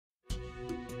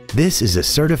This is a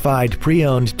certified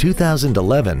pre-owned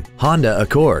 2011 Honda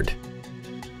Accord.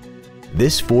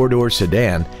 This four-door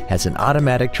sedan has an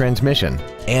automatic transmission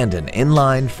and an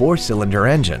inline four-cylinder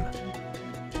engine.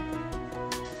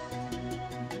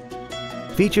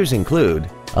 Features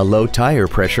include a low tire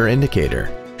pressure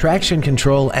indicator, traction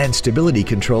control and stability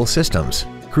control systems,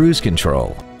 cruise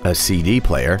control, a CD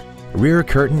player, rear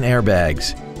curtain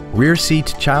airbags, rear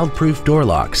seat child-proof door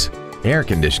locks, air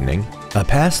conditioning, a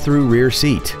pass-through rear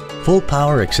seat, full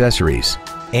power accessories,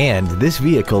 and this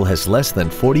vehicle has less than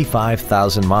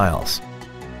 45,000 miles.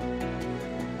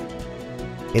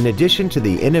 In addition to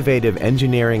the innovative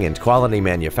engineering and quality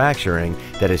manufacturing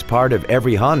that is part of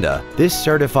every Honda, this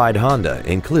certified Honda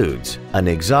includes an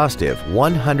exhaustive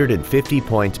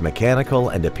 150-point mechanical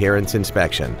and appearance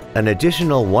inspection, an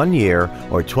additional 1 year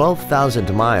or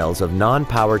 12,000 miles of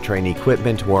non-powertrain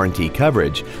equipment warranty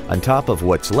coverage on top of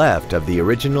what's left of the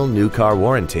original new car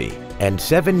warranty, and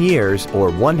 7 years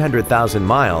or 100,000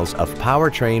 miles of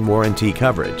powertrain warranty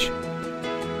coverage.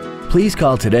 Please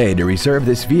call today to reserve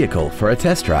this vehicle for a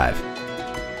test drive.